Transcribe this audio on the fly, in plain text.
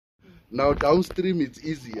Now downstream it's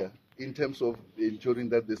easier in terms of ensuring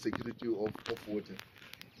that the security of water.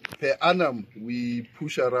 Per annum, we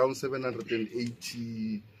push around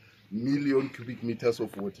 780 million cubic meters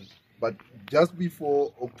of water. But just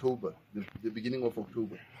before October, the beginning of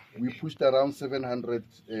October, we pushed around 700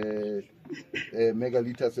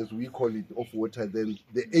 megaliters, as we call it, of water. Then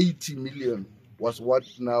the 80 million was what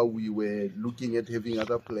now we were looking at having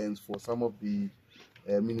other plans for some of the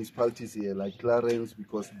municipalities here, like Clarence,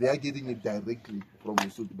 because they are getting it directly from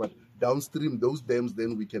Lesotho. But downstream, those dams,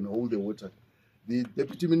 then we can hold the water. The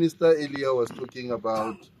Deputy Minister earlier was talking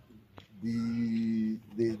about the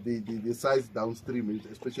size downstream,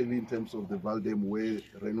 especially in terms of the Val Dam, where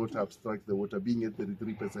rainwater abstracts the water, being at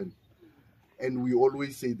 33%. And we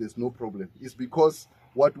always say there's no problem. It's because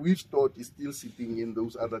what we've stored is still sitting in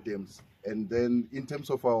those other dams. And then in terms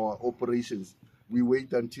of our operations, we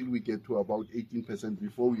wait until we get to about 18%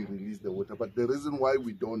 before we release the water. But the reason why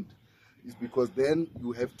we don't is because then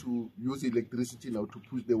you have to use electricity now to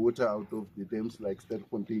push the water out of the dams like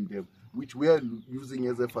Sterkfontein Dam, which we are using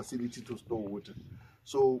as a facility to store water.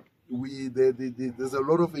 So there's a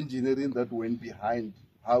lot of engineering that went behind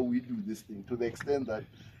how we do this thing, to the extent that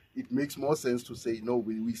it makes more sense to say, no,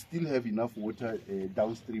 we still have enough water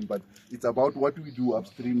downstream, but it's about what we do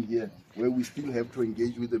upstream here, where we still have to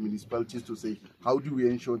engage with the municipalities to say, how do we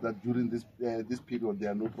ensure that during this period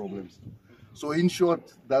there are no problems? So in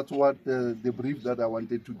short, that's what the brief that I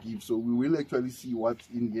wanted to give. So we will actually see what's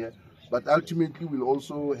in here, but ultimately we'll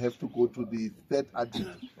also have to go to the third audit,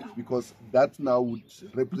 because that now would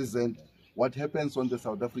represent what happens on the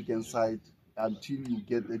South African side until you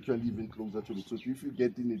get actually even closer to it. So if you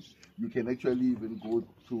get in it, you can actually even go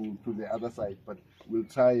to the other side, but we'll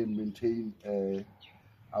try and maintain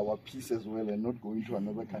our peace as well and not going to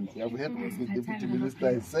another country. I've heard what the Deputy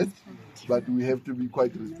Minister has said, but we have to be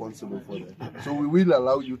quite responsible for that. So we will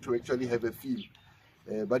allow you to actually have a feel.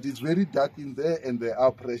 But it's very dark in there and there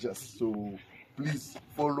are pressures. So please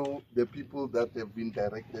follow the people that have been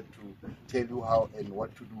directed to tell you how and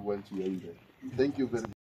what to do once you are in there. Thank you very much.